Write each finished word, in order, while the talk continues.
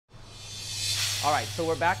All right, so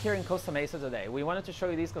we're back here in Costa Mesa today. We wanted to show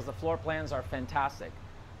you these because the floor plans are fantastic.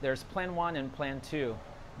 There's Plan 1 and Plan 2.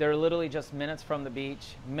 They're literally just minutes from the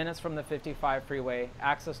beach, minutes from the 55 freeway,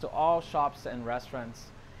 access to all shops and restaurants,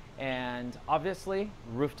 and obviously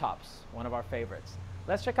rooftops, one of our favorites.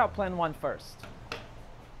 Let's check out Plan 1 first.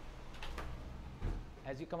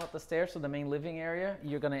 As you come up the stairs to the main living area,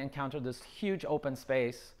 you're going to encounter this huge open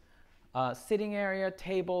space, sitting area,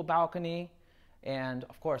 table, balcony, and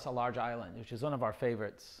of course a large island, which is one of our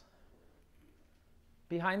favorites.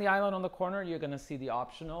 Behind the island on the corner, you're going to see the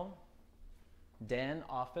optional den,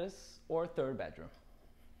 office, or third bedroom.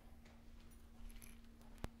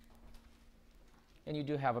 And you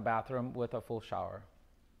do have a bathroom with a full shower.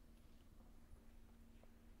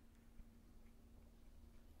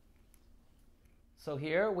 So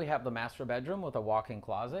here we have the master bedroom with a walk-in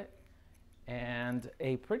closet and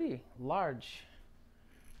a pretty large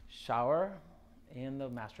shower in the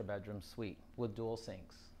master bedroom suite with dual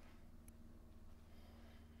sinks.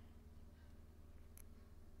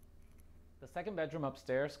 The second bedroom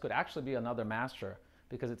upstairs could actually be another master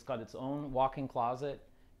because it's got its own walk-in closet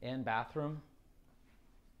and bathroom,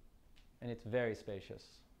 and it's very spacious.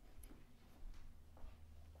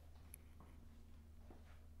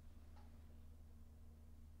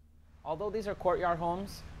 Although these are courtyard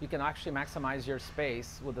homes, you can actually maximize your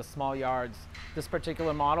space with the small yards. This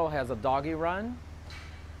particular model has a doggy run,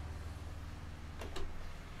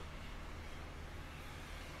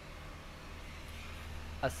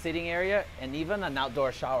 a sitting area, and even an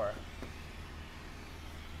outdoor shower.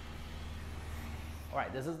 All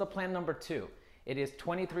right, this is the plan number 2. It is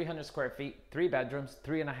 2,300 square feet, 3 bedrooms,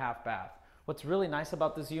 3.5 bath. What's really nice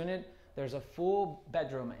about this unit, there's a full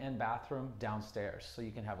bedroom and bathroom downstairs. So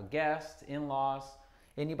you can have a guest, in-laws,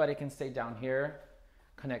 anybody can stay down here.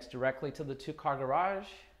 Connects directly to the 2-car garage.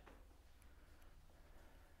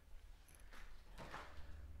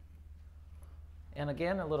 And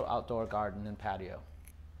again, a little outdoor garden and patio.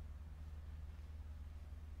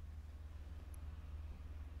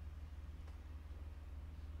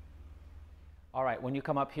 All right, when you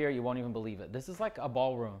come up here, you won't even believe it. This is like a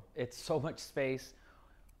ballroom. It's so much space.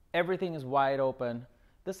 Everything is wide open.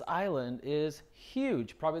 This island is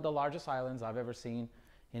huge, probably the largest islands I've ever seen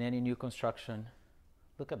in any new construction.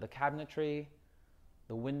 Look at the cabinetry,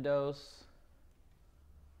 the windows,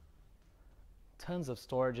 tons of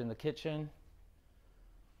storage in the kitchen,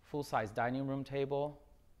 full-size dining room table,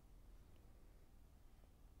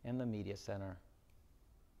 and the media center.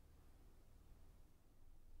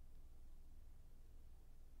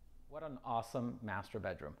 What an awesome master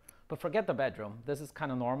bedroom. But forget the bedroom. This is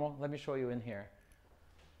kind of normal. Let me show you in here.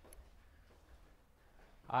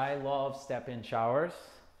 I love step-in showers.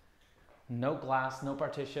 No glass, no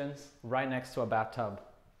partitions, right next to a bathtub.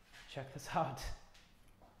 Check this out.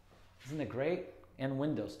 Isn't it great? And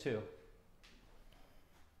windows too.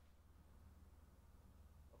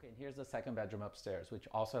 Okay, and here's the second bedroom upstairs, which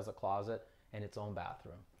also has a closet and its own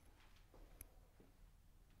bathroom.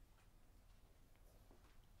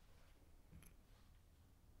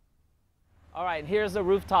 All right, here's the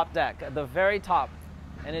rooftop deck at the very top.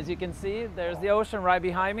 And as you can see, there's the ocean right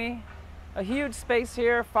behind me. A huge space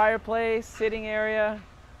here, fireplace, sitting area,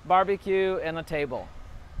 barbecue, and a table.